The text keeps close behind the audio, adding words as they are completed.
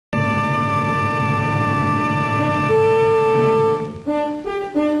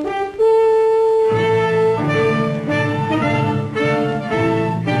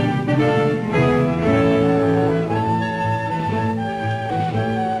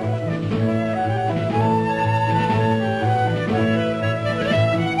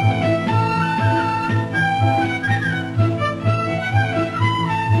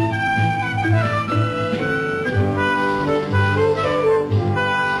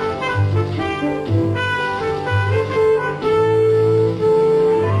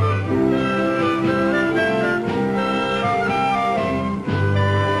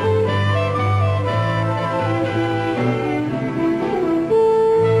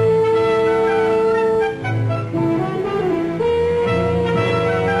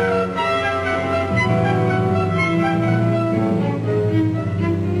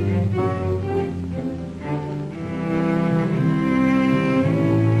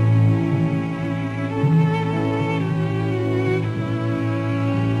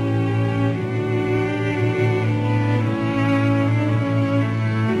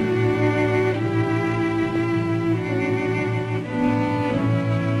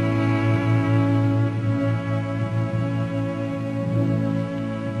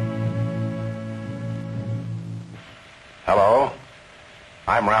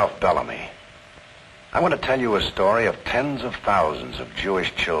I'm Ralph Bellamy. I want to tell you a story of tens of thousands of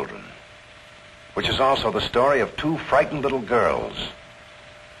Jewish children, which is also the story of two frightened little girls.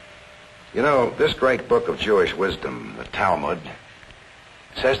 You know, this great book of Jewish wisdom, the Talmud,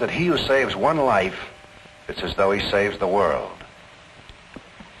 says that he who saves one life, it's as though he saves the world.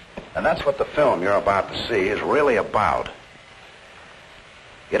 And that's what the film you're about to see is really about.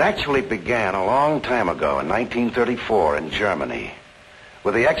 It actually began a long time ago in 1934 in Germany,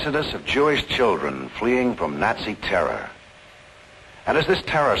 with the exodus of Jewish children fleeing from Nazi terror. And as this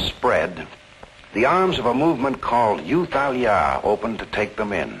terror spread, the arms of a movement called Youth Aliyah opened to take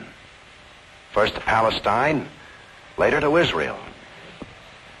them in. First to Palestine, later to Israel.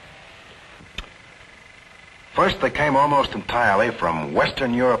 First they came almost entirely from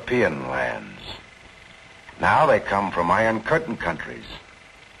Western European lands. Now they come from Iron Curtain countries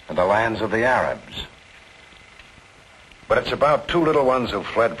and the lands of the Arabs. But it's about two little ones who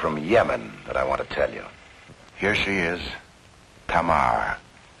fled from Yemen that I want to tell you. Here she is, Tamar.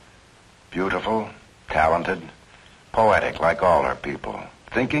 Beautiful, talented, poetic like all her people,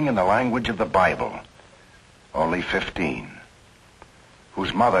 thinking in the language of the Bible, only 15,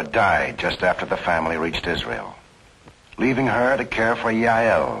 whose mother died just after the family reached Israel, leaving her to care for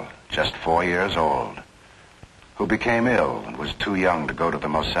Yael, just 4 years old, who became ill and was too young to go to the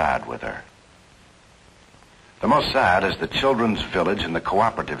Mossad with her. The Mossad is the children's village in the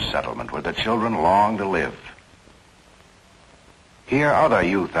cooperative settlement where the children long to live. Here other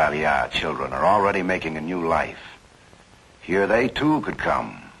Youth Aliyah children are already making a new life. Here they too could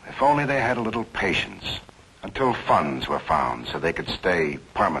come, if only they had a little patience, until funds were found so they could stay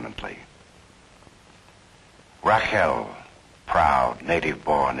permanently. Rachel, proud,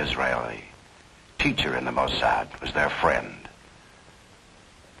 native-born Israeli, teacher in the Mossad, was their friend.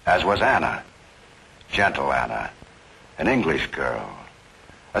 As was Anna, gentle Anna, an English girl,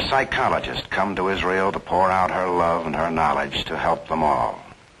 a psychologist come to Israel to pour out her love and her knowledge to help them all.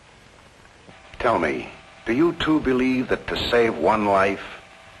 Tell me, do you too believe that to save one life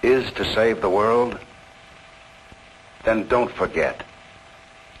is to save the world? Then don't forget.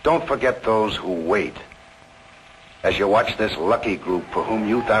 Don't forget those who wait, as you watch this lucky group for whom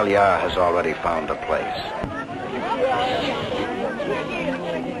Youth Aliyah has already found a place.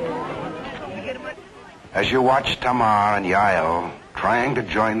 As you watch Tamar and Yael trying to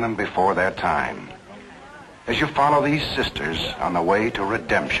join them before their time, as you follow these sisters on the way to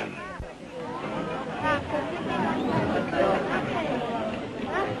redemption.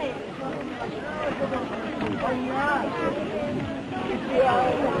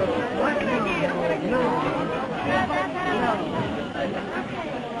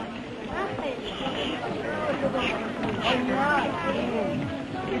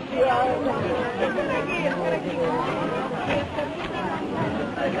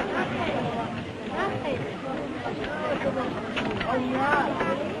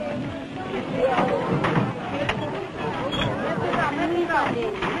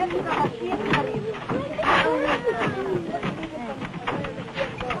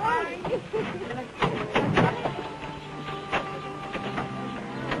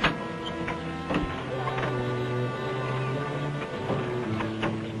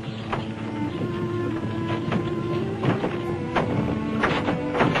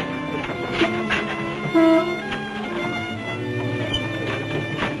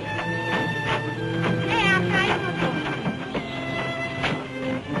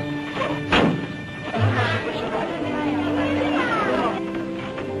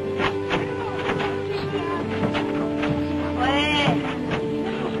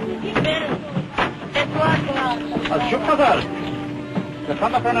 אז שוב חזר,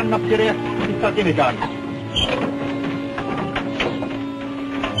 וכמה כאן אני מפתירך מסרטים מכאן.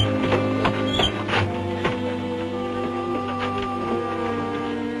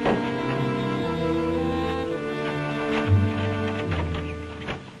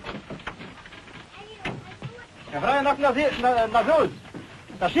 חבר'ה, אנחנו נזוז,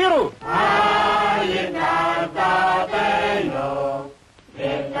 תשירו! La la la la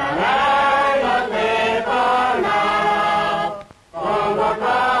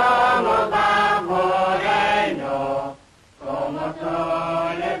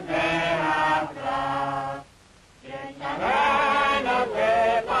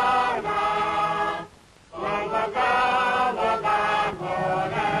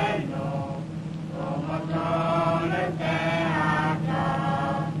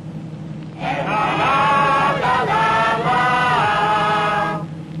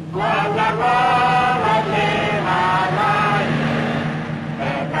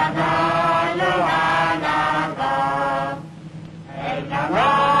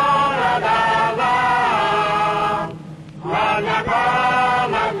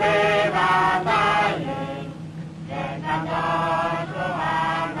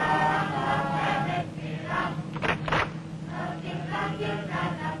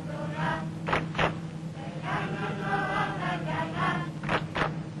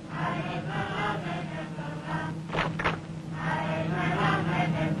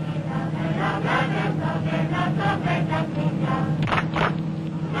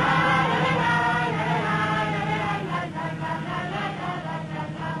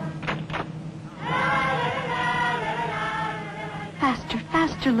Faster,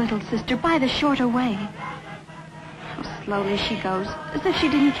 faster, little sister, by the shorter way. How slowly she goes, as if she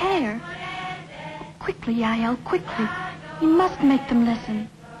didn't care. Quickly, Yael, quickly. We must make them listen.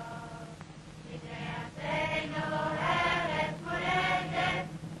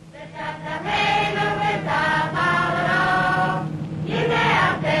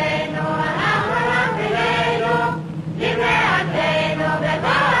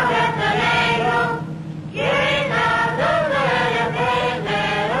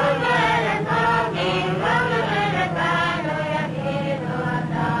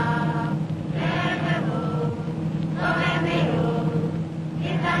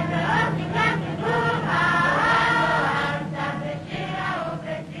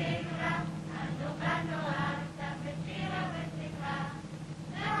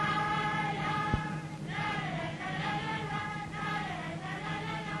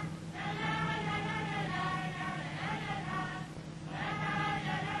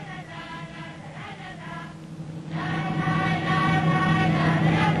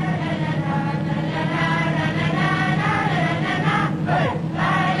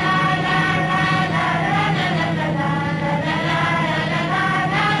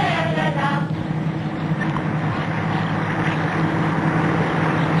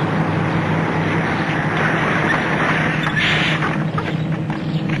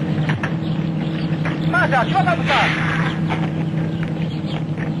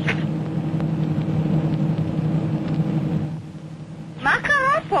 מה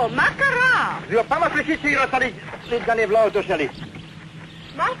קרה פה? מה קרה? זו הפעם השלישית שהיא רצה להתגנב לאוטו שלי.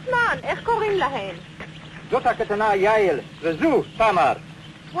 מה זמן? איך קוראים להן? זאת הקטנה יעל, וזו תמר.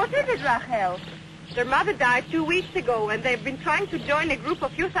 What is it, Rachel? Their mother died 2 weeks ago, and they've been trying to join a group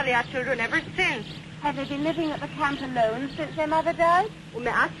of youth Aliyah children ever since. Have they been living at the camp alone since their mother died?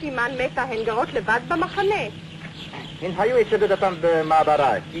 ומאז סימן מתה הן גרות לבד במחנה. הן היו יצדדתם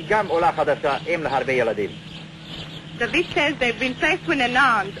במעברה, היא גם עולה חדשה, אם להרבה ילדים. David says they've been placed with an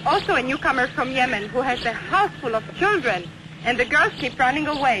aunt, also a newcomer from Yemen, who has a house full of children, and the girls keep running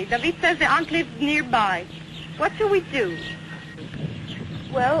away. David says the aunt lives nearby. What should we do?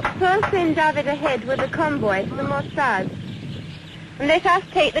 Well, first send David ahead with a convoy to the Mossad. And let us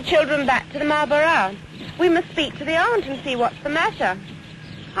take the children back to the Marlborough. We must speak to the aunt and see what's the matter.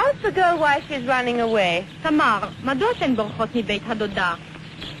 How's the girl while she's running away? תמר, מדוע אתן בורחות מבית הדודה?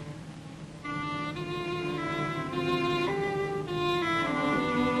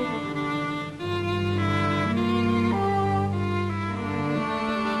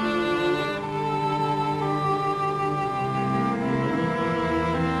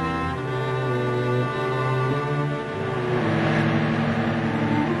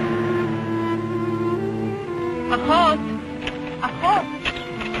 אחות! אחות!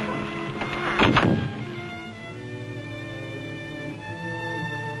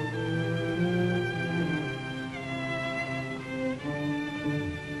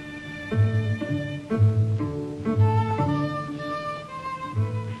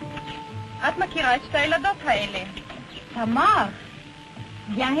 את מכירה את שתי הילדות האלה. תמר!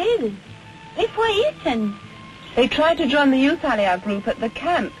 יעל! איפה הייתן? They tried to join the youth Aliyah group at the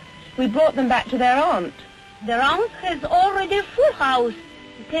camp. We brought them back to their aunt. Their aunt has already a full house.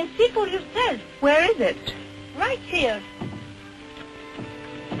 You can see for yourself. Where is it? Right here.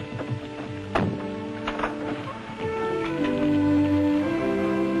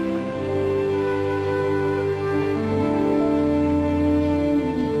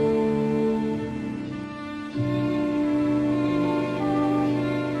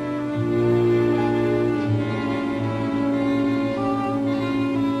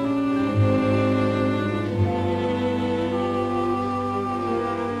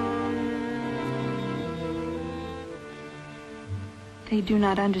 They do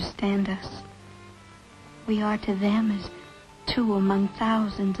not understand us. We are to them as two among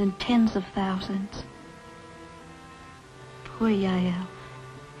thousands and tens of thousands. Poor Yael,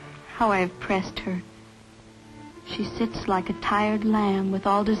 how I have pressed her. She sits like a tired lamb with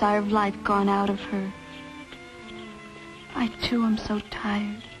all desire of life gone out of her. I too am so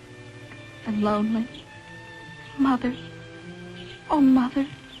tired and lonely. Mother, oh mother.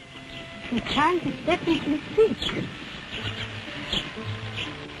 The child is definitely sick.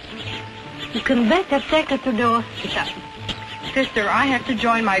 You can better take her to the hospital. Sister, I have to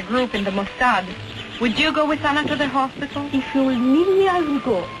join my group in the Mossad. Would you go with Anna to the hospital? If you will need me, I will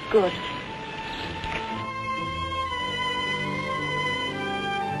go. Good.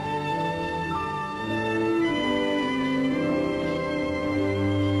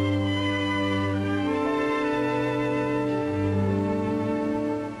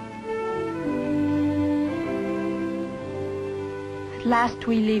 At last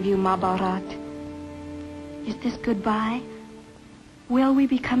we leave you, Mabarat. Is this goodbye? Will we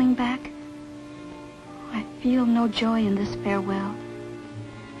be coming back? I feel no joy in this farewell.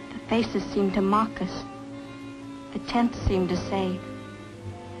 The faces seem to mock us. The tents seem to say,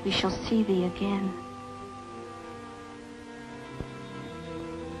 we shall see thee again.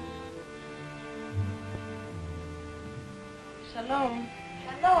 Shalom.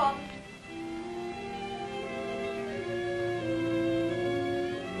 Shalom.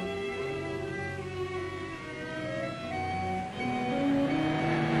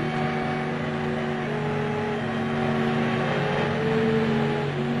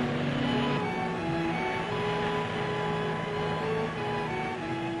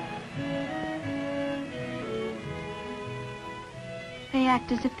 They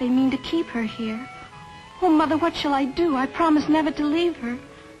act as if they mean to keep her here. Oh, Mother, what shall I do? I promised never to leave her.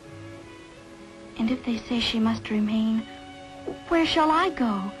 And if they say she must remain, where shall I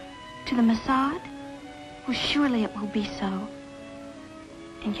go? To the Masad? Well, surely it will be so.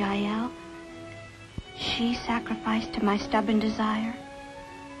 And Yael? She sacrificed to my stubborn desire.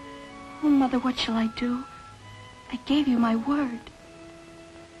 Oh, Mother, what shall I do? I gave you my word.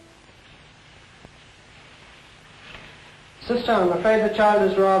 Sister, I'm afraid the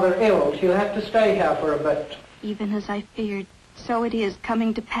child is rather ill. She'll have to stay here for a bit. Even as I feared, so it is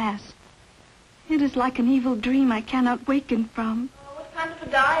coming to pass. It is like an evil dream I cannot waken from. What kind of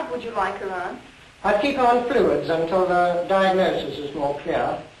a diet would you like her on? I'd keep her on fluids until the diagnosis is more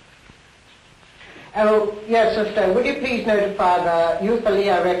clear. Oh, yes, Sister, would you please notify the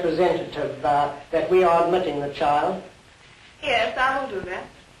Aliyah representative that we are admitting the child? Yes, I will do that.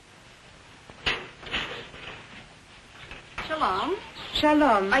 Shalom.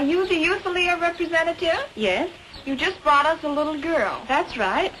 Shalom. Are you the Aliyah representative? Yes? You just brought us a little girl. That's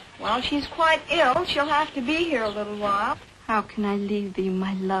right. Well, she's quite ill. She'll have to be here a little while. How can I leave thee,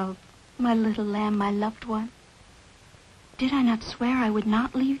 my love, my little lamb, my loved one? Did I not swear I would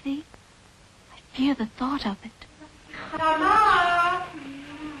not leave thee? I fear the thought of it. Mama!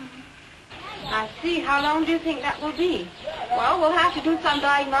 I see. How long do you think that will be? Well, we'll have to do some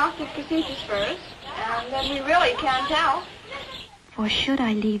diagnostic procedures first, and then we really can't tell. For should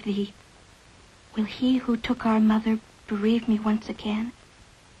I leave thee, will he who took our mother bereave me once again?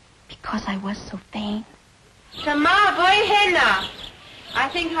 Because I was so vain. Tamar, boy, henna! I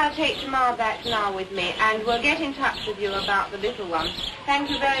think I'll take Tamar back now with me, and we'll get in touch with you about the little one. Thank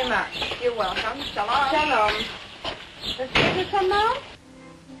you very much. You're welcome. Shalom. Shalom. Let's get her some now.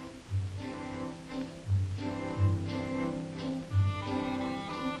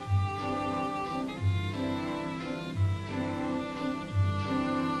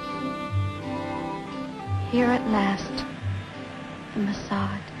 Here at last, the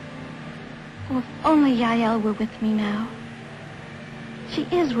Masad. Oh, if only Yael were with me now. She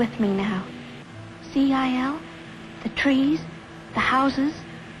is with me now. See, Yael? The trees, the houses,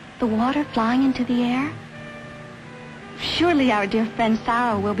 the water flying into the air. Surely our dear friend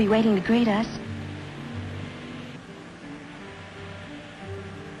Sarah will be waiting to greet us.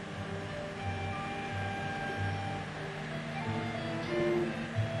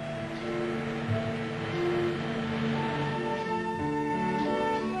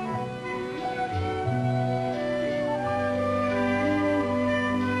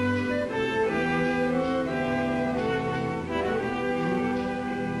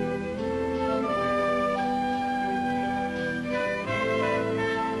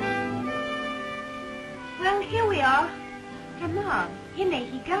 Here we are. Tamar, הנה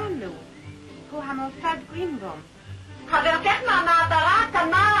הגענו. הוא המוסד גרינבום. חברתך מהמעברה,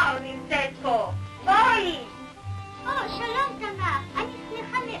 תמר, נמצאת פה. בואי! שלום תמר, אני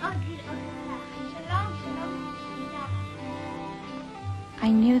שמחה מאוד לראות אותך. שלום. I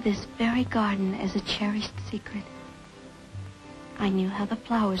knew this very garden as a cherished secret. I knew how the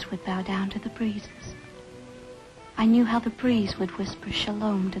flowers would bow down to the breezes. I knew how the breeze would whisper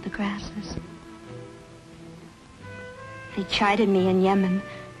shalom to the grasses. They chided me in Yemen.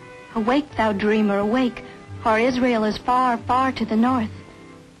 Awake, thou dreamer, awake, for Israel is far, far to the north.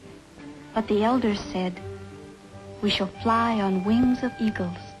 But the elders said, we shall fly on wings of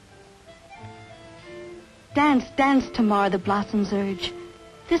eagles. Dance, dance, Tamar, the blossoms urge.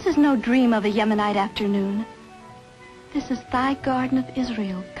 This is no dream of a Yemenite afternoon. This is thy garden of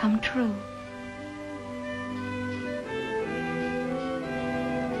Israel come true.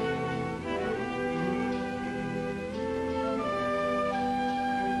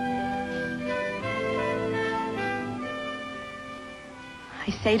 I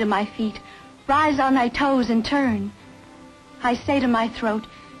say to my feet, rise on thy toes and turn. I say to my throat,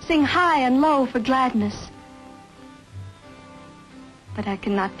 sing high and low for gladness. but I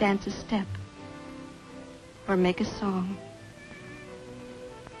cannot dance a step or make a song.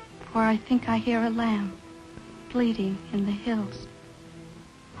 For I think I hear a lamb bleating in the hills.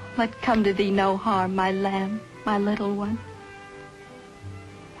 Let come to thee no harm, my lamb, my little one.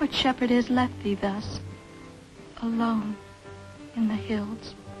 What shepherd has left thee thus, alone in the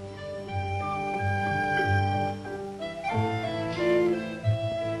hills?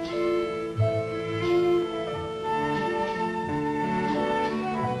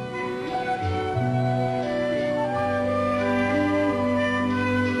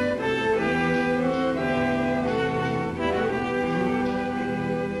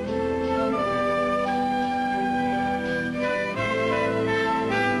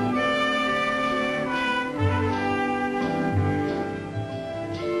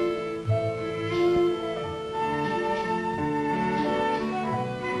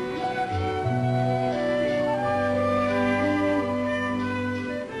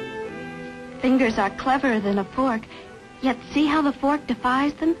 Fingers are cleverer than a fork, yet see how the fork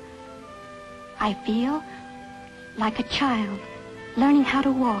defies them? I feel like a child learning how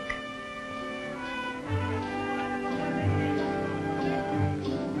to walk.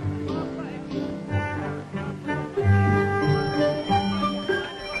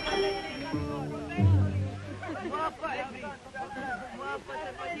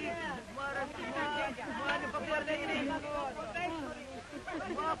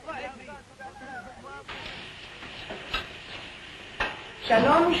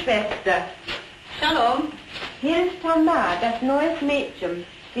 Shalom, Schwester. Shalom. Hier ist Tamar, das neues Mädchen.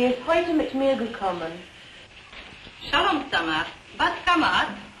 Sie ist heute mit mir gekommen. Shalom, Tamar. בת כמה את?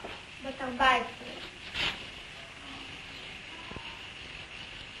 בת 14.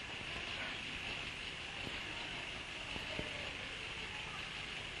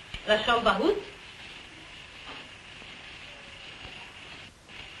 רשום בהות?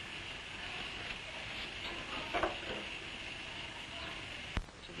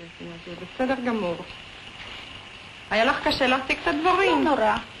 זה בסדר גמור. היה לך קשה להשיג את הדברים? לא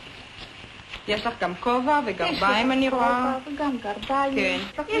נורא. יש לך גם כובע וגרביים אני רואה. וגם גרביים.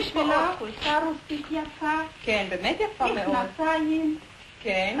 כן. יש לי חולצה רוסית יפה. כן, באמת יפה מאוד. מכנסיים.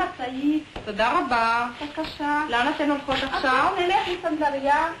 כן. חצאית. תודה רבה. בבקשה. לאן אתן הולכות עכשיו? נלך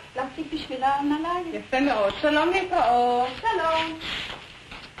לסנדלריה להשיג בשבילה נעליים. יפה מאוד. שלום להתראות. שלום.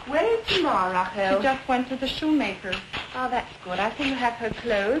 Where is Tamar, Rachel? She just went to the shoemaker. Oh, that's good. I think you have her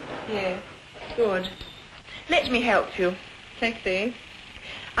clothes. Yes. Good. Let me help you. Take these.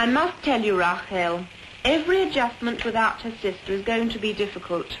 I must tell you, Rachel, every adjustment without her sister is going to be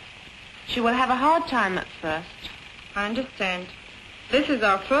difficult. She will have a hard time at first. I understand. This is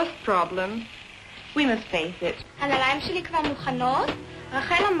our first problem. We must face it. הנעליים שלי כבר מוכנות.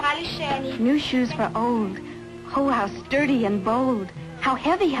 רחל אמרה לי שאני... New shoes for old. Oh, how sturdy and bold. How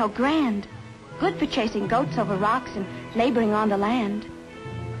heavy, how grand. Good for chasing goats over rocks and laboring on the land.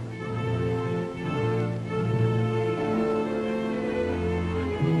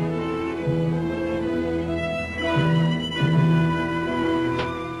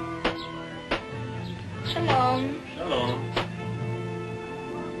 שלום. שלום.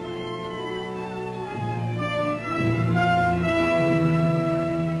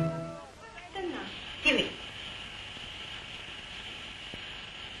 תראי.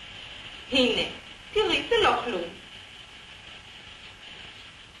 הנה, תראי, זה לא כלום.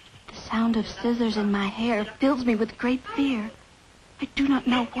 The sound of scissors in my hair fills me with great fear. I do not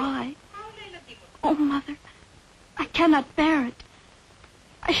know why. Oh, Mother, I cannot bear it.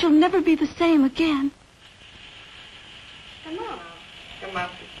 I shall never be the same again. תמר.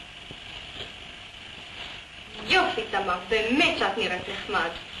 גמרתי. יופי, תמר, באמת שאת נראית נחמד.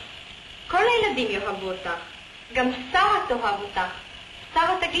 כל הילדים יאהבו אותך. גם שרה תאהב אותך.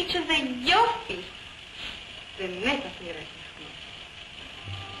 שרה תגיד שזה יופי. באמת את נראית נחמד.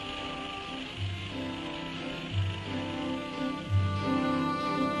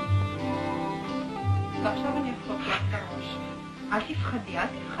 ועכשיו אני אחתוך לך את הראש. אל תפחדי, אל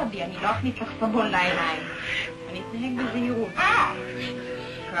תפחדי, אני לא אכניס לך סבון לעיניים. אני אתנהג בזהירות.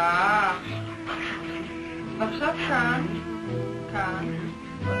 כך. ועכשיו כאן, כאן,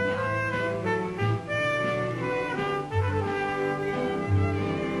 עוד מעט.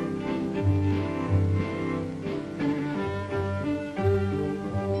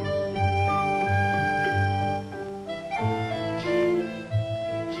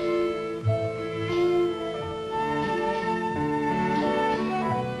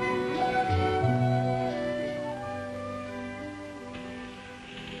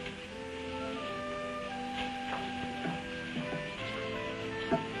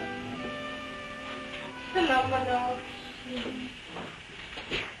 שלום, בנות.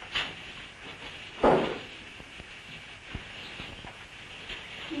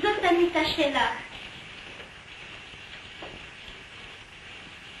 זאת המיטה שלך.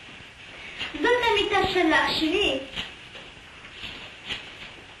 זאת המיטה שלך, שלי.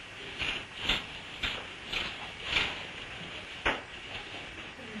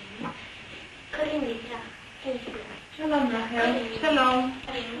 קוראים לי Shalom, Rachel. Shalom.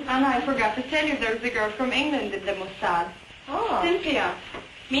 Anna, I forgot to tell you there's a girl from England in the Mossad. Oh. Cynthia.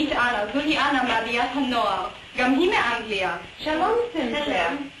 Meet Anna. זוהי אנה מעליית הנוער. גם היא מאנגליה. Shalom,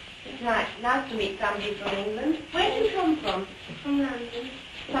 Cynthia. It's nice to meet somebody from England. Where do you come from? From London.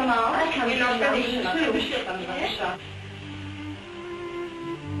 תמר, I come היא לא from בדיוק London שלך. too. תבשי אותם בבקשה.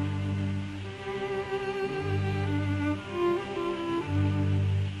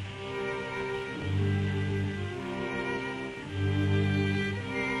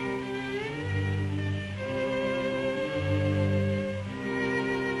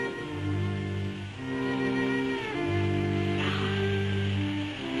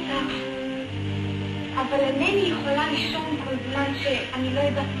 אבל אינני יכולה לישון כל זמן שאני לא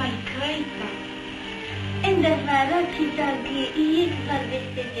יודעת מה יקרה איתה. אין דבר, אל תדאגי, יהיה כבר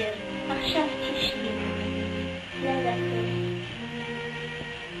בסדר. עכשיו תשני. לילה טוב.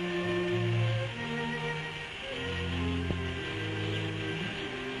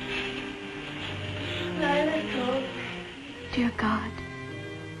 לילה טוב. Dear God,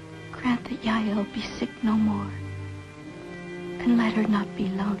 grant that Yael be sick no more, and let her not be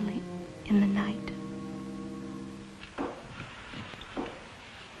lonely in the night.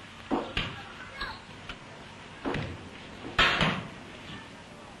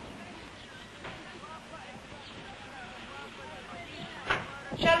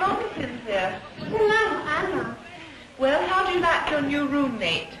 Shalom, Cynthia. Hello, Anna. Well, how do you like your new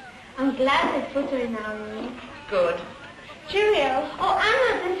roommate? I'm glad they put her in our room. Good. Cheerio. Oh, Anna,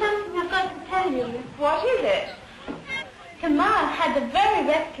 there's something I've got to tell you. What is it? Tamar had a very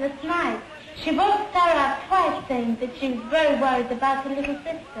restless night. She woke Sarah up twice saying that she was very worried about her little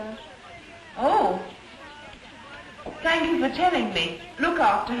sister. Oh. Thank you for telling me. Look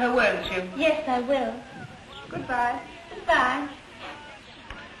after her, won't you? Yes, I will. Goodbye. Goodbye.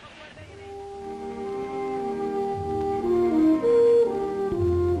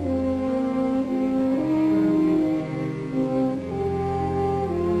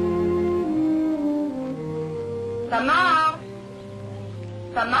 תמר!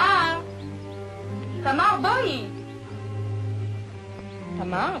 תמר! תמר, בואי!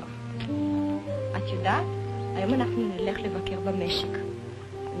 תמר, את יודעת? היום אנחנו נלך לבקר במשק.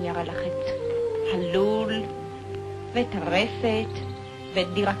 אני אראה לך את הלול, ואת הרפת,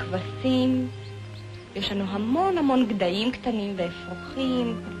 ואת דיר הכבשים. יש לנו המון גדיים קטנים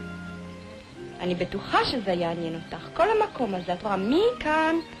ואפרוחים. אני בטוחה שזה יעניין אותך. כל המקום הזה, את רואה,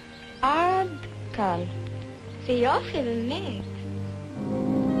 מכאן עד כאן. זה יופי, באמת.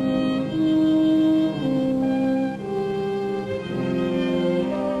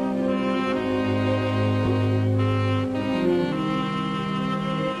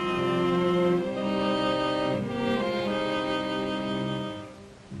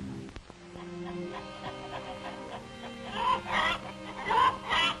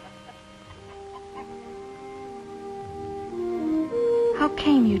 How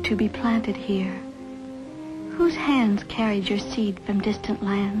came you to be planted here? Whose hands carried your seed from distant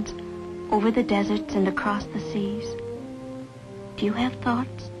lands, over the deserts and across the seas? Do you have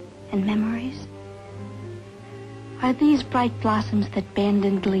thoughts and memories? Are these bright blossoms that bend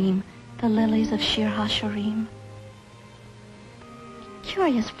and gleam the lilies of Shir HaSharim?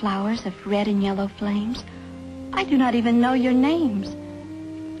 Curious flowers of red and yellow flames, I do not even know your names.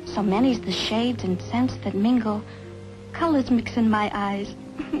 So many's the shades and scents that mingle, colors mix in my eyes,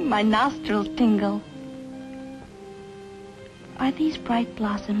 my nostrils tingle. Are these bright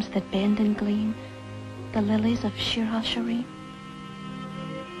blossoms that bend and gleam the lilies of Shir HaSharim?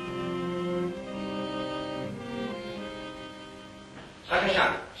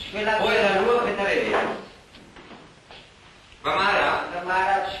 בבקשה, בואי לרוח ותראה. במערב,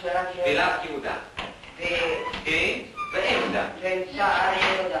 בלב יהודה. ועמדה. שער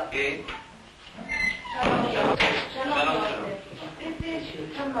יהודה. שלום.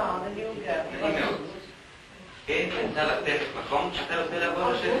 תמר, אני יודעת. נעים מאוד. כן, נמצא לתת מקום שאתה רוצה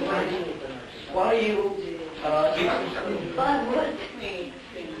לעבור לשבת?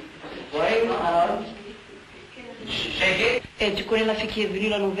 Tu connais la fille qui est venue,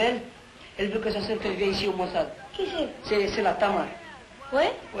 la nouvelle? Elle veut que sa sœur vienne ici au Mossad. Qui c'est? C'est la Tamar.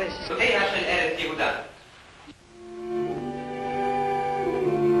 Ouais? Ouais, c'est ça. סוטיה של ארץ יהודה.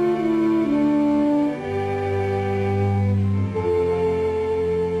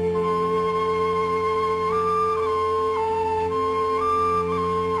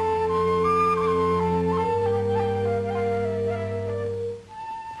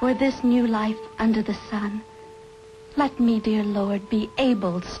 For this new life under the sun, let me, dear Lord, be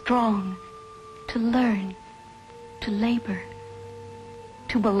able, strong, to learn, to labor,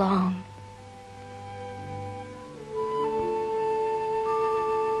 to belong.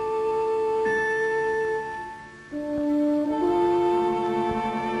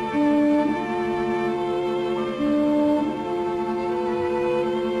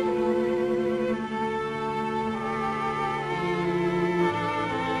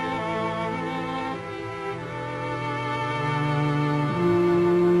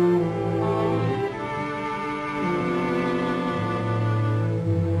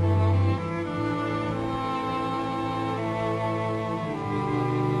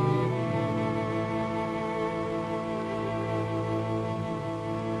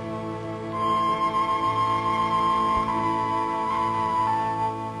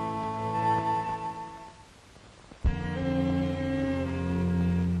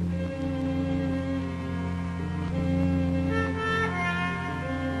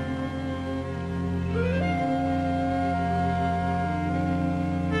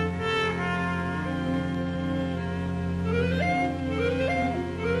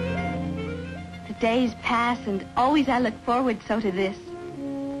 Days pass, and always I look forward so to this.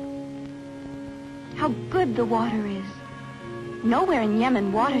 How good the water is. Nowhere in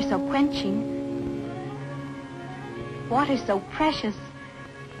Yemen water so quenching. Water so precious,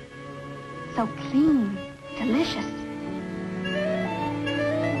 so clean, delicious.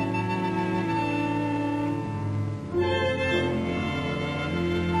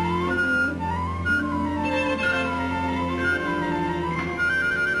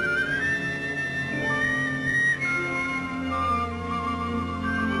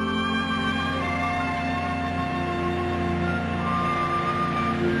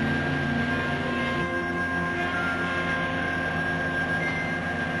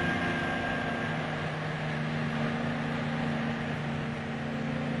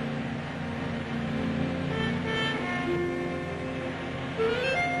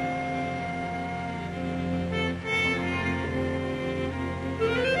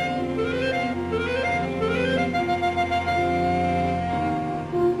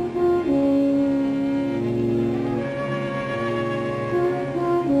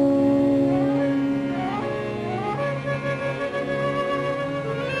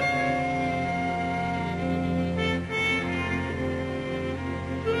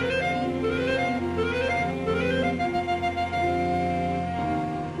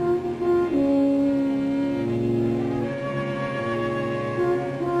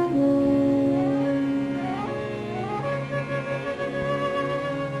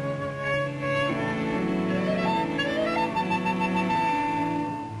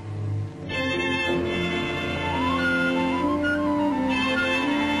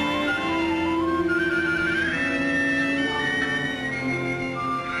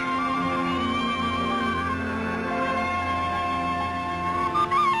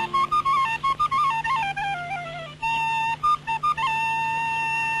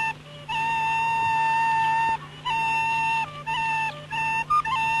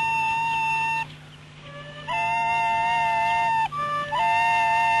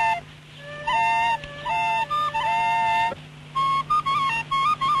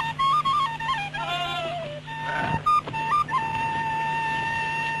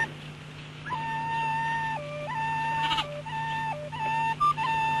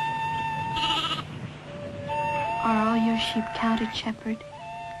 Sheep counted, shepherd?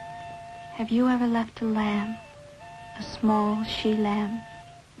 Have you ever left a lamb, a small she-lamb,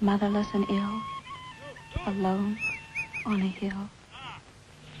 motherless and ill, alone on a hill?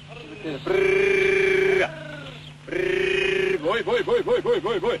 Boy, boy, boy, boy, boy,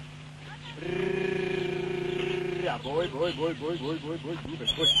 boy, boy. Boy, boy, boy, boy, boy, boy, boy, boy,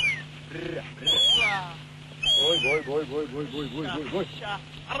 boy. Boy, boy, boy, boy, boy, boy, boy, boy, boy.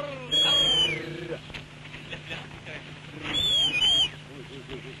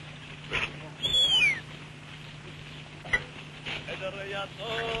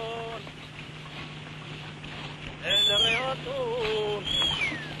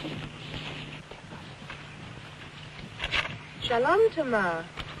 שלום, תמר.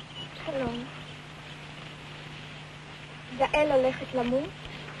 שלום. יעל הולכת למות?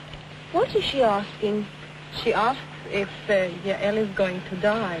 What is she asking? She asks if Yael is going to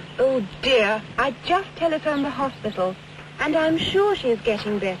die. Oh, dear. I just telephoned the hospital, and I'm sure she is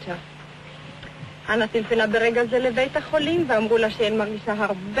getting better. אנה טלפנה ברגע זה לבית החולים, ואמרו לה שאין מרגישה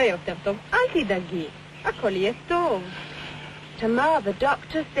הרבה יותר טוב. אל תדאגי, הכל יהיה טוב. Tamar, the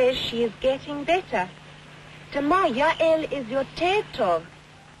doctor says she is getting better. Tamar, Yael is יותר טוב.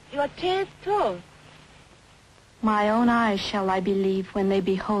 Your tears too. My own eyes shall I believe when they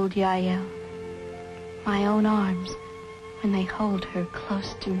behold Yael. My own arms when they hold her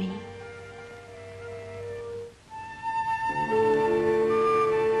close to me.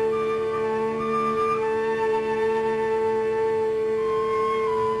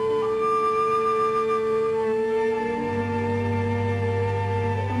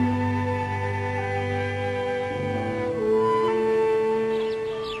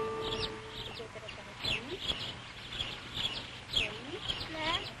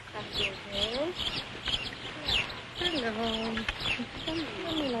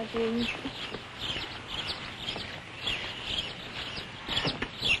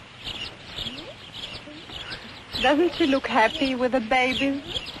 Doesn't she look happy with the baby?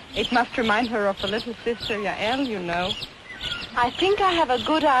 It must remind her of her little sister Yael, you know. I think I have a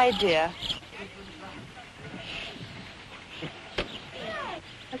good idea.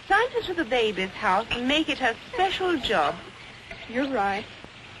 Assign her to the baby's house and make it her special job. You're right.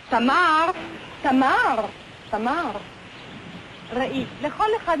 תמר! תמר! תמר! ראי, לכל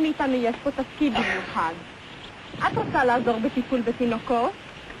אחד מאיתנו יש פה תפקיד במיוחד. את רוצה לעזור בטיפול בתינוקות?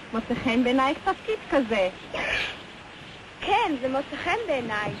 מוצא חן בעינייך תפקיד כזה. כן, זה מוצא חן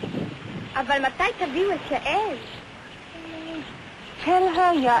בעיניי. אבל מתי תביאו את יעל? Tell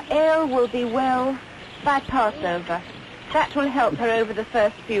her Yael will be well by Passover. That will help her over the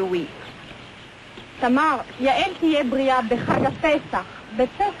first few weeks. תמר, יעל תהיה בריאה בחג הפסח.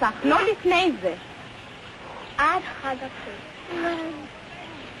 בפסח, לא לפני זה. עד חג הפסח.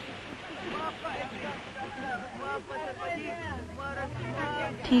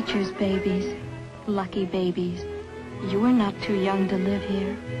 Teachers' babies, lucky babies, you are not too young to live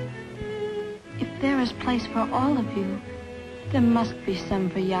here. If there is place for all of you, there must be some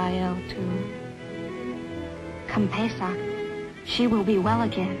for Yael too. Come Pesach, she will be well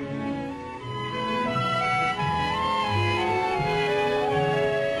again.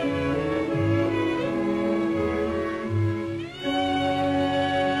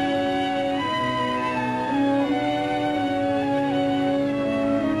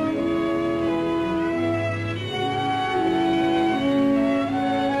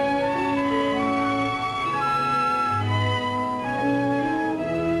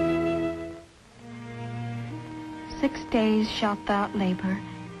 days shalt thou labor,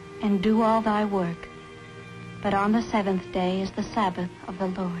 and do all thy work. But on the seventh day is the Sabbath of the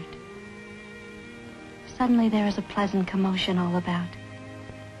Lord. Suddenly there is a pleasant commotion all about.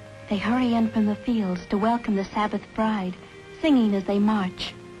 They hurry in from the fields to welcome the Sabbath bride, singing as they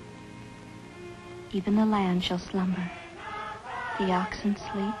march. Even the land shall slumber. The oxen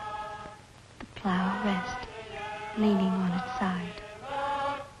sleep. The plow rest, leaning on its side.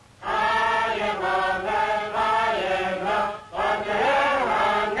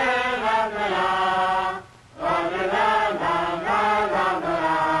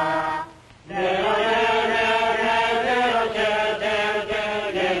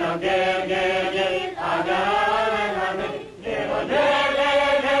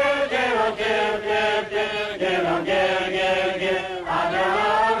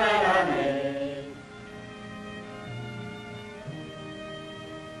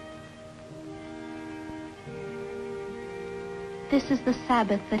 This is the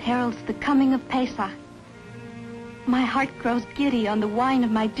Sabbath that heralds the coming of Pesach. My heart grows giddy on the wine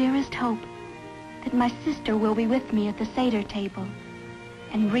of my dearest hope, that my sister will be with me at the Seder table,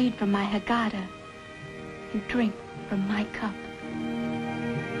 and read from my Haggadah, and drink from my cup.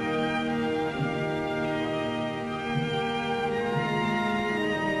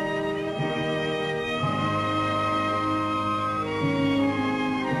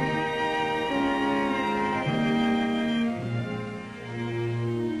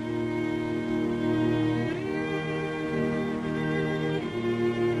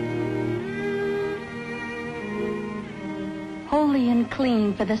 Holy and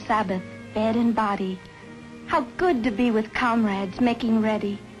clean for the Sabbath, bed and body. How good to be with comrades making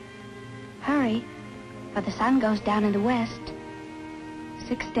ready. Hurry, for the sun goes down in the west.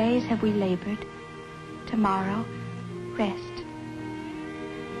 6 days have we labored. Tomorrow, rest.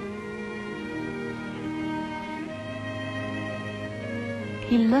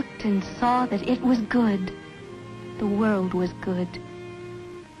 He looked and saw that it was good. The world was good.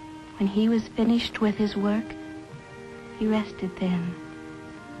 When he was finished with his work, he rested then.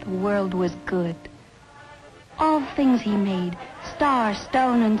 The world was good. All things he made, star,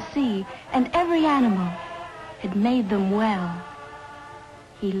 stone, and sea, and every animal, had made them well.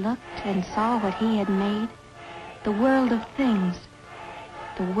 He looked and saw what he had made. The world of things,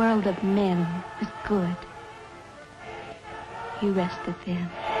 the world of men was good. He rested then.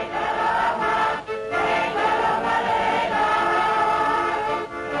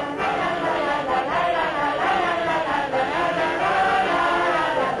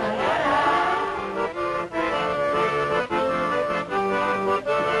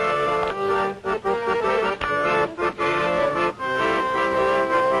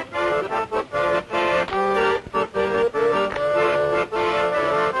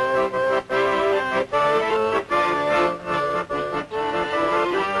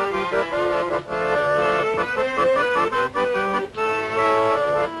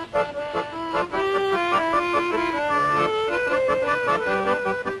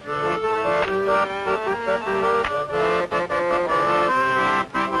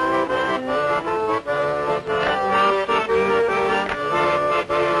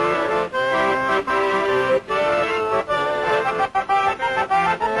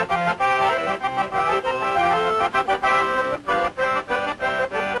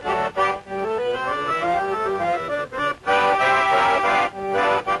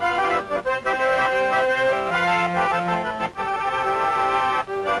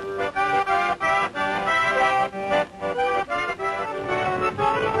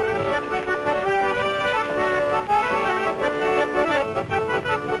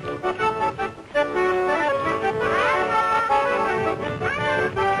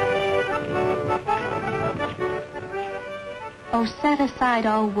 aside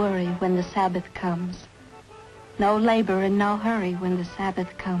all worry when the Sabbath comes. No labor and no hurry when the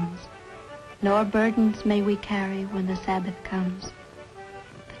Sabbath comes. Nor burdens may we carry when the Sabbath comes.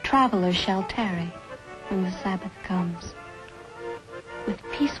 The traveler shall tarry when the Sabbath comes. With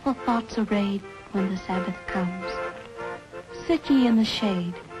peaceful thoughts arrayed when the Sabbath comes. Sit ye in the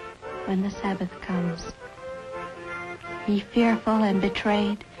shade when the Sabbath comes. Be fearful and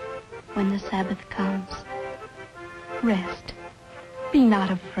betrayed when the Sabbath comes. Rest, be not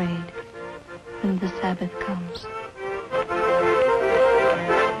afraid when the Sabbath comes.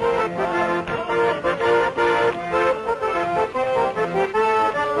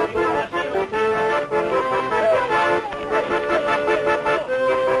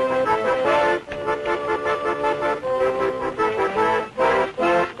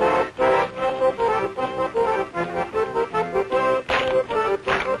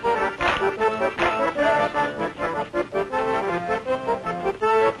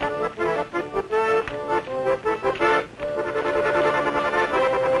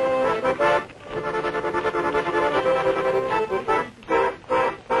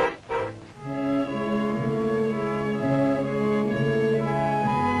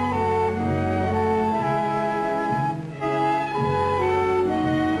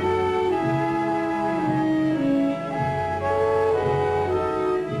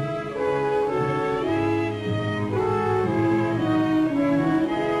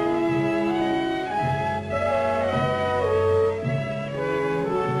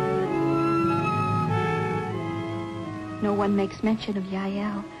 One makes mention of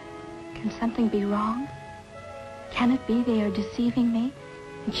Yael. Can something be wrong? Can it be they are deceiving me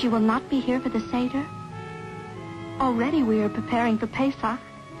and she will not be here for the Seder? Already we are preparing for Pesach.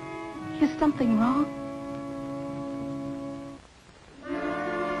 Is something wrong?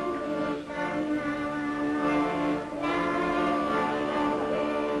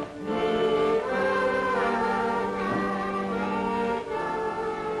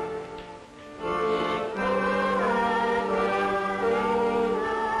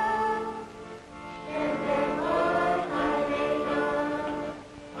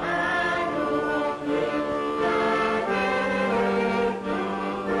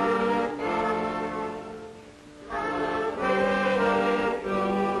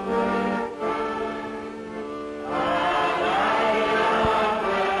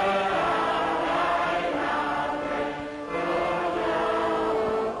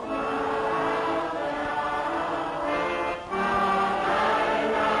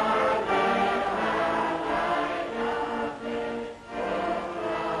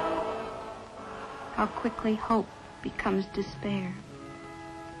 How quickly hope becomes despair.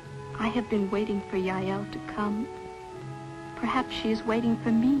 I have been waiting for Yael to come. Perhaps she is waiting for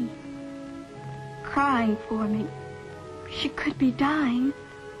me, crying for me. She could be dying.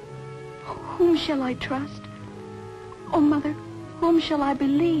 Whom shall I trust? Oh, Mother, whom shall I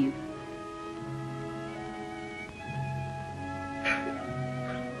believe?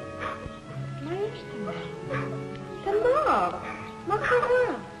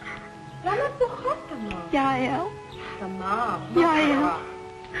 Yael,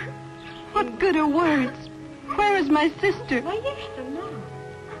 what good are words? Where is my sister?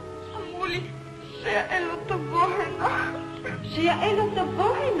 אמרו לי שיעל לא תבוא הנה. שיעל לא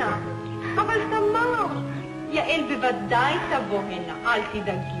תבוא הנה? אבל תמר, יעל בוודאי תבוא הנה, אל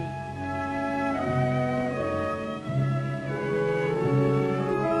תדאגי.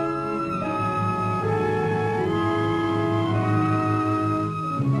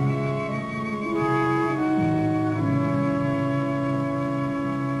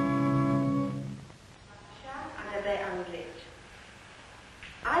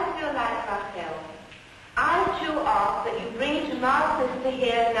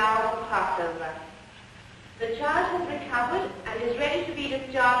 The child has recovered and is ready to be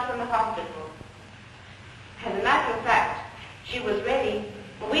discharged from the hospital. As a matter of fact, she was ready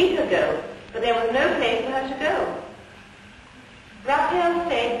a week ago, but there was no place for her to go. Raphael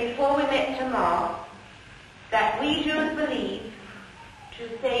said before we met Tamar that we Jews believe to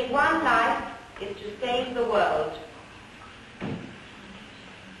save one life is to save the world.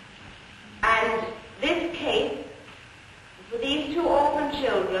 And this case, for these two orphan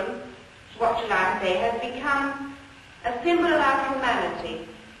children, what shall I say, has become a symbol of our humanity.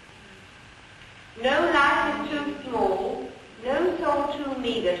 No life is too small, no soul too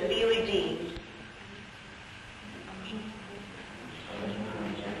meager to be redeemed.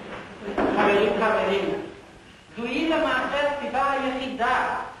 חברים, זוהי למעשה הסיבה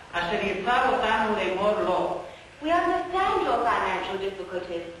היחידה אשר יצר אותנו לאמור לא. We understand your financial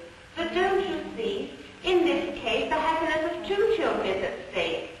difficulties, but don't you see, In this case, the happiness of two children is at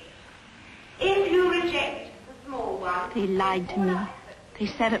stake. If you reject the small one... They lied to me. They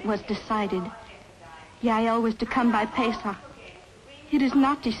said it was decided. Yael was to come by Pesach. It is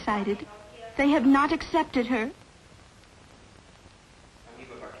not decided. They have not accepted her.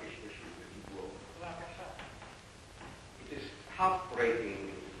 It is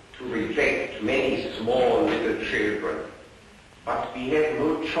heartbreaking to reject many small little children, but we have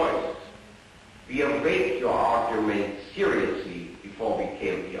no choice. We await your argument seriously before we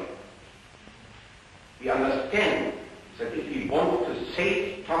came here. We understand that if we want to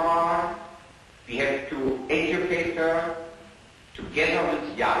save Tamar, we have to educate her together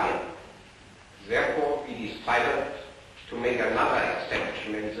with Yael. Therefore, we decided to make another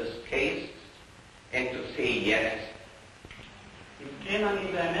exception in this case and to say yes. אם כן,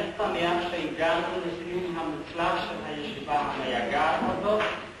 אני באמת שמח שהגענו לסיום המוצלח של הישיבה המייגעת הזאת.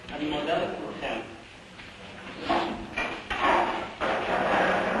 אני מודה לכולכם.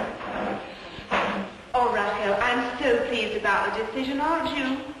 Oh, Rachel, I'm so pleased about the decision, aren't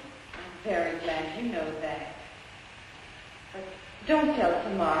you? Very glad you know that. But don't tell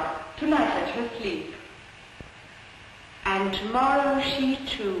Tamar. Tonight let her sleep. And tomorrow she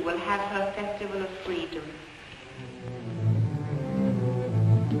too will have her festival of freedom.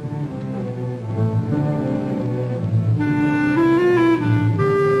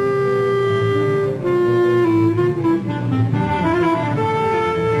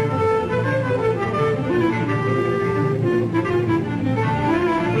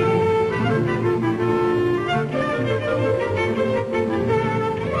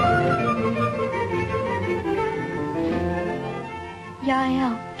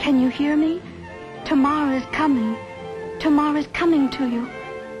 Yael, can you hear me? Tamar is coming. Tamar is coming to you.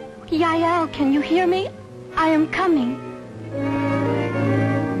 Yael, can you hear me? I am coming.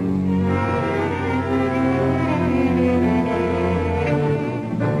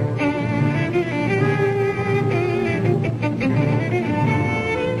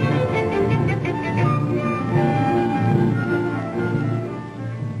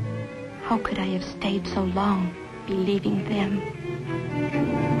 How could I have stayed so long, believing them?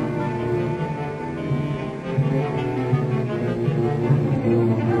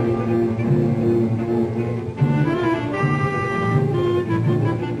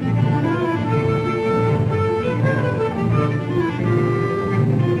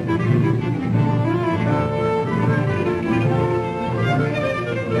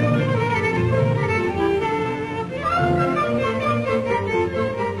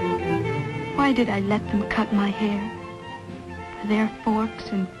 Why did I let them cut my hair? For their forks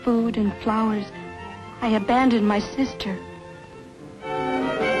and food and flowers, I abandoned my sister.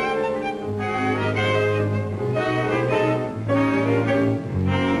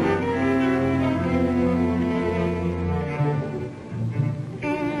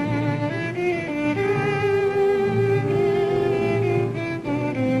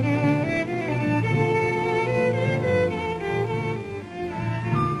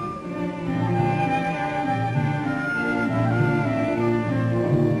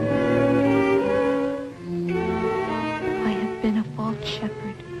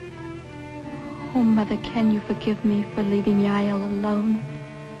 Can you forgive me for leaving Yael alone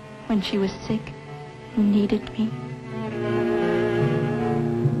when she was sick and needed me?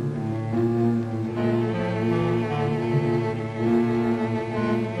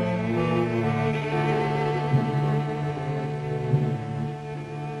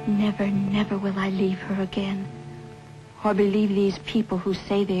 Never, never will I leave her again, or believe these people who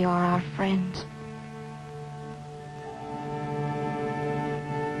say they are our friends.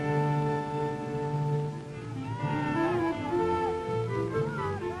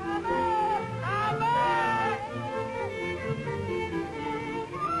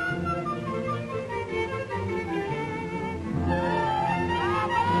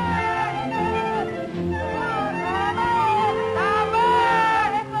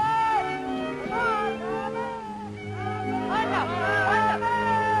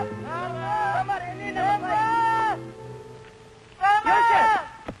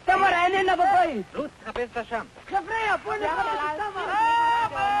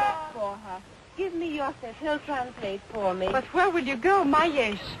 Give me Yosef. He'll translate for me. But where will you go, מה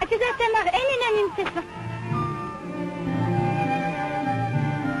יש? את יודעת, תמר, אין לי נמצאת.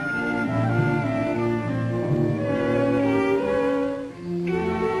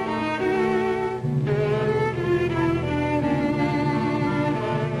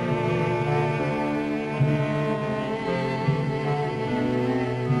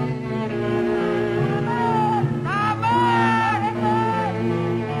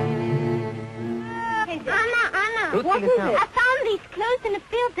 What is it? I found these clothes in a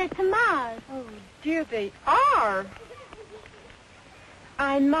field at Tamar's. Oh, dear, they are.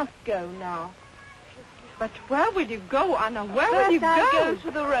 I must go now. But where will you go, Anna? Where will you go? I'll go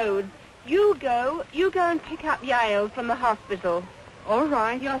to the road. You go and pick up Yael from the hospital. All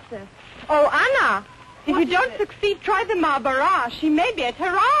right. Yes, sir. Oh, Anna, if you don't succeed, try the Marlborough. She may be at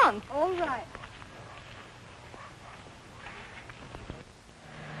her aunt's. All right.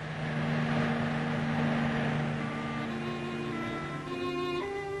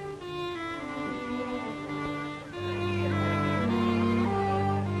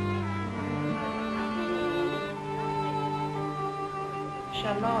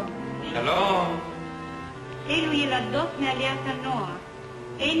 שלום. שלום. אלו ילדות מעליית הנוער.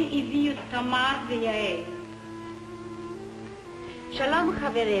 הן הביאו תמר ויעל. שלום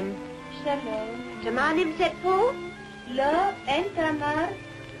חברים. שלום. תמר נמצאת פה? לא, אין תמר.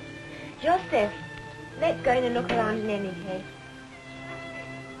 Joseph, let's go and look around in any case.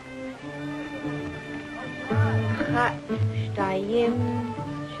 1, 2,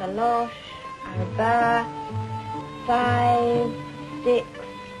 3, 4, 5, 6.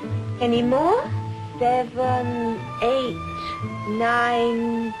 Any more? 7, 8,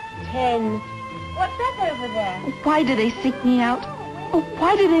 9, 10. What's that over there? Why do they seek me out? Oh,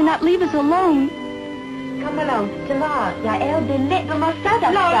 why do they not leave us alone? Come along, Tamar. Yael באמת במוסד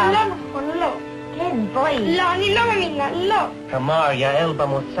עכשיו. לא נכון, לא. כן, בואי. לא, אני לא מאמינה, לא. תמר, יעל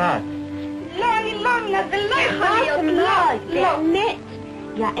במוסד. לא, אני לא מאמינה, זה לא יכול להיות, לא. באמת.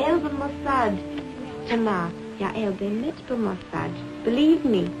 יעל במוסד. תמר, יעל באמת במוסד. Believe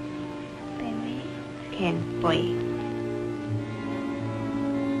me. באמת? כן, בואי.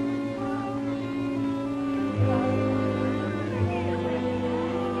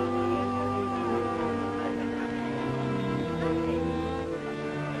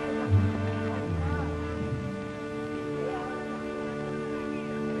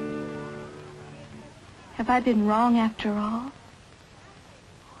 Have I been wrong after all?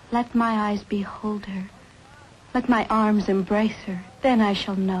 Let my eyes behold her. Let my arms embrace her. Then I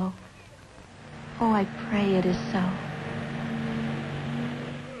shall know. Oh, I pray it is so.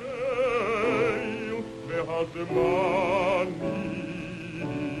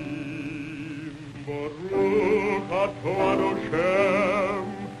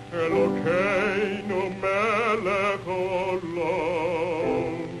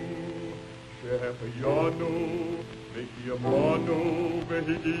 והחיינו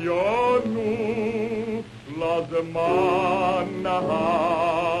והגיענו לזמן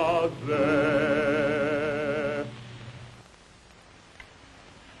הזה.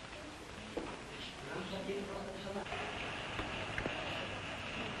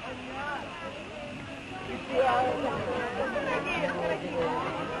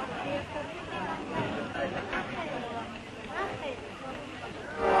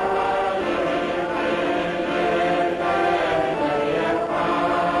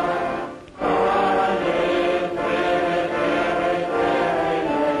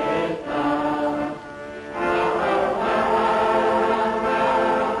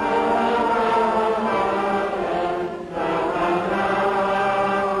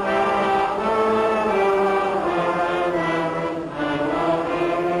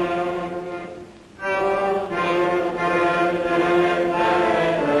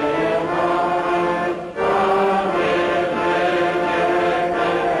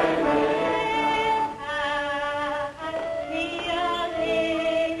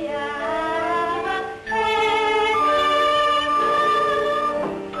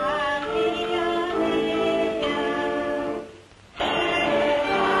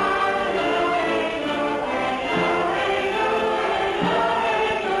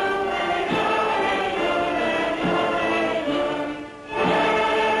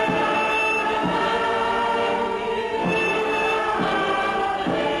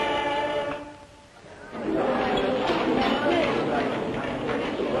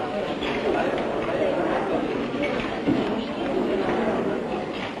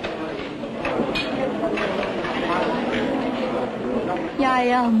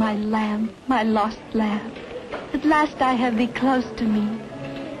 Yael, my lamb, my lost lamb, at last I have thee close to me.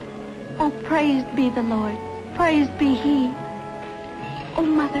 Oh, praised be the Lord, praised be he. Oh,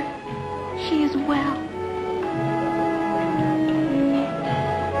 mother, she is well.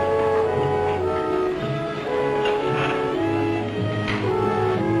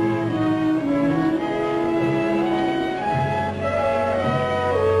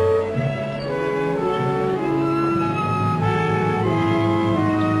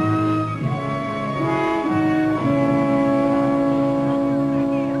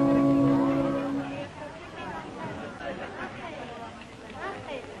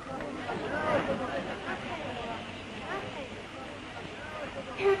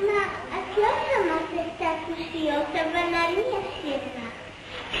 שטויות, אבל אני אשאיר לך.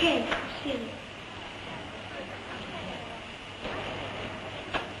 כן, אשאיר לך.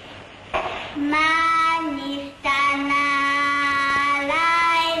 מה נשתנה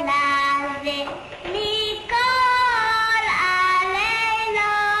לילה זה מכל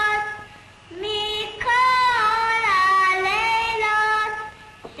הלילות, מכל הלילות,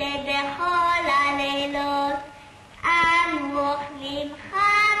 שבכל הלילות אנו אוכלים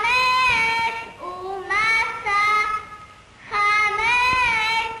חמץ ומצה,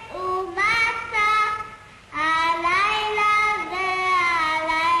 חמץ ומצה. הלילה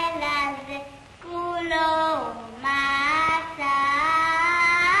זה כולו מצה.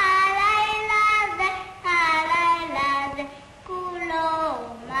 הלילה זה כולו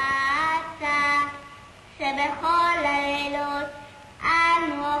מצה. שבכל הלילות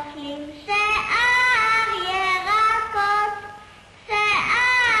אנו אוכלים שיער ירקות,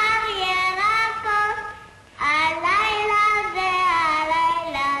 שיער ירקות. הלילה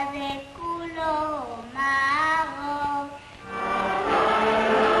זה כולו מרור.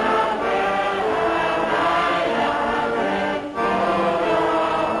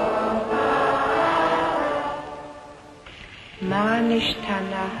 מה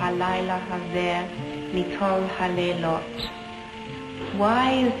נשתנה הלילה הזה מכל הלילות? Why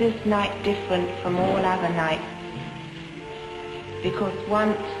is this night different from all other nights? Because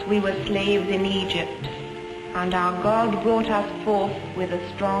once we were slaves in Egypt, and our God brought us forth with a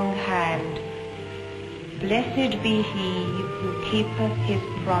strong hand. Blessed be he who keepeth his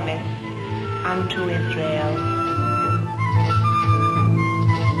promise unto Israel.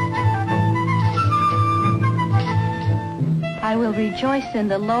 I will rejoice in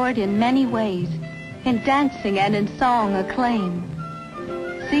the Lord in many ways, in dancing and in song acclaim.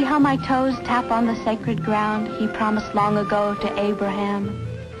 See how my toes tap on the sacred ground he promised long ago to Abraham.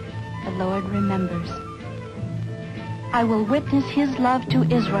 The Lord remembers. I will witness his love to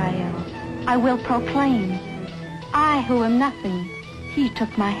Israel. I will proclaim, I who am nothing, he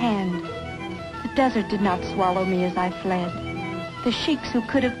took my hand. The desert did not swallow me as I fled. The sheiks who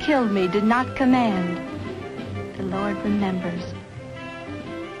could have killed me did not command. The Lord remembers.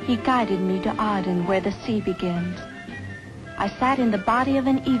 He guided me to Aden where the sea begins. I sat in the body of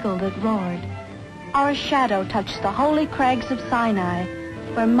an eagle that roared. Our shadow touched the holy crags of Sinai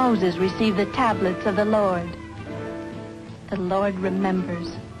where Moses received the tablets of the Lord. The Lord remembers.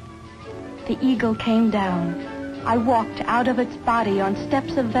 The eagle came down. I walked out of its body on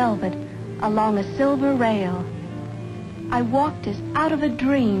steps of velvet along a silver rail. I walked as out of a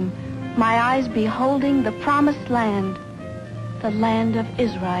dream, my eyes beholding the promised land, the land of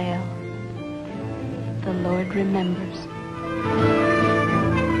Israel. The Lord remembers.